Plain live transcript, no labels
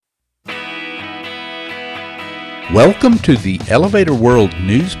Welcome to the Elevator World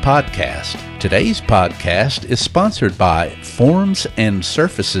News Podcast. Today's podcast is sponsored by Forms and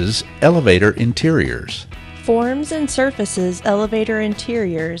Surfaces Elevator Interiors. Forms and Surfaces Elevator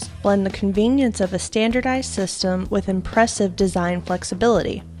Interiors blend the convenience of a standardized system with impressive design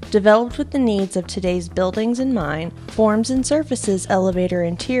flexibility. Developed with the needs of today's buildings in mind, Forms and Surfaces Elevator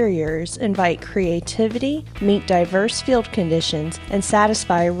Interiors invite creativity, meet diverse field conditions, and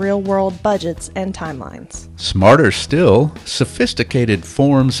satisfy real-world budgets and timelines. Smarter still, sophisticated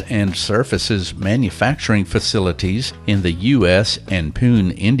Forms and Surfaces manufacturing facilities in the U.S. and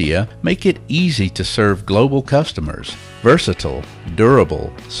Pune, India make it easy to serve global customers. Versatile,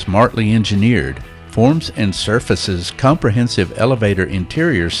 durable, smartly engineered, Forms and Surfaces comprehensive elevator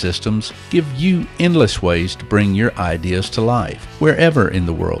interior systems give you endless ways to bring your ideas to life, wherever in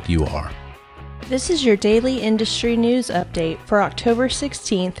the world you are. This is your daily industry news update for October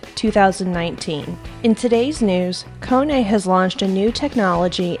 16th, 2019. In today's news, KONE has launched a new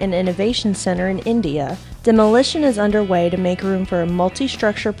technology and innovation center in India. Demolition is underway to make room for a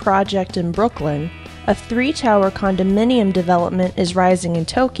multi-structure project in Brooklyn. A 3-tower condominium development is rising in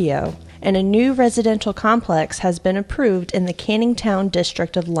Tokyo, and a new residential complex has been approved in the Canning Town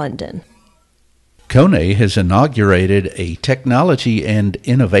district of London. KONE has inaugurated a technology and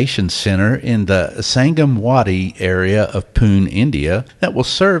innovation center in the Sangamwadi area of Pune, India, that will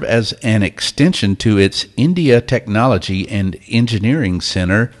serve as an extension to its India Technology and Engineering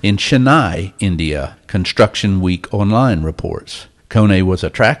Center in Chennai, India, Construction Week Online reports. KONE was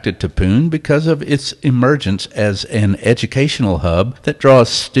attracted to Pune because of its emergence as an educational hub that draws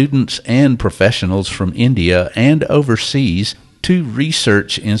students and professionals from India and overseas to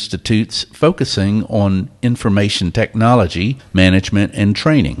research institutes focusing on information technology, management, and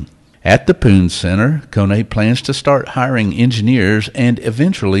training. At the Pune Center, KONE plans to start hiring engineers and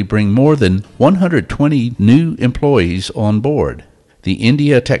eventually bring more than 120 new employees on board. The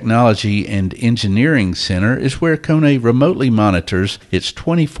India Technology and Engineering Center is where KONE remotely monitors its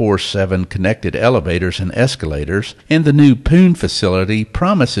 24/7 connected elevators and escalators, and the new Pune facility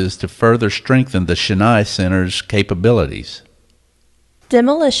promises to further strengthen the Chennai Center's capabilities.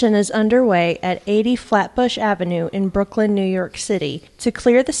 Demolition is underway at 80 Flatbush Avenue in Brooklyn, New York City, to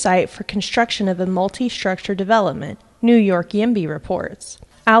clear the site for construction of a multi-structure development, New York YIMBY reports.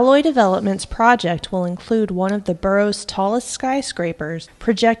 Alloy Development's project will include one of the borough's tallest skyscrapers,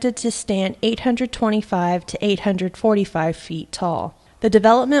 projected to stand 825 to 845 feet tall. The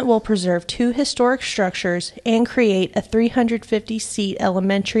development will preserve 2 historic structures and create a 350-seat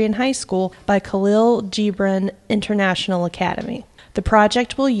elementary and high school by Khalil Gibran International Academy. The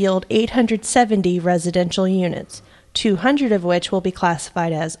project will yield 870 residential units, 200 of which will be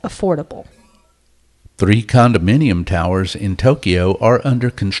classified as affordable. 3 condominium towers in Tokyo are under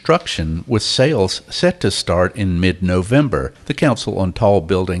construction, with sales set to start in mid-November, the Council on Tall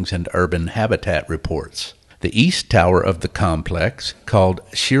Buildings and Urban Habitat reports. The east tower of the complex, called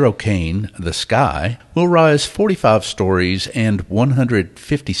Shirokane the Sky, will rise 45 stories and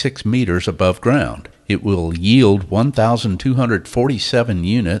 156 meters above ground. It will yield 1,247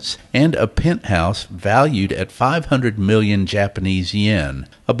 units and a penthouse valued at 500 million Japanese yen,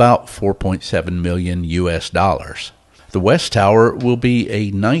 about 4.7 million US dollars. The West Tower will be a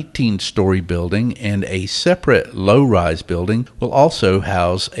 19-story building, and a separate low-rise building will also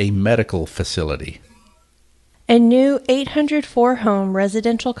house a medical facility. A new 804-home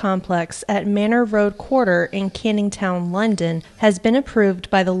residential complex at Manor Road Quarter in Canning Town, London, has been approved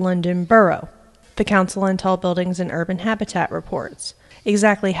by the London Borough, the Council on Tall Buildings and Urban Habitat reports.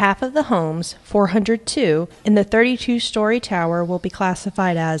 Exactly half of the homes, 402, in the 32-story tower will be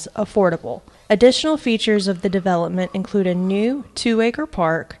classified as affordable. Additional features of the development include a new 2-acre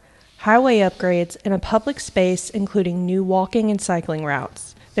park, highway upgrades, and a public space including new walking and cycling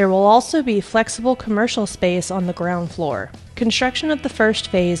routes. There will also be flexible commercial space on the ground floor. Construction of the first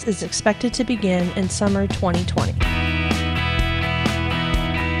phase is expected to begin in summer 2020.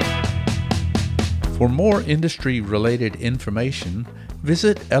 For more industry-related information,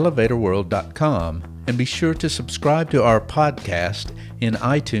 visit elevatorworld.com and be sure to subscribe to our podcast in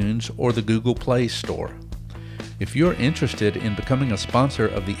iTunes or the Google Play Store. If you're interested in becoming a sponsor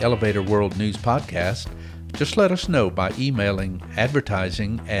of the Elevator World News Podcast, just let us know by emailing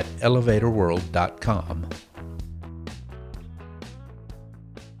advertising@elevatorworld.com.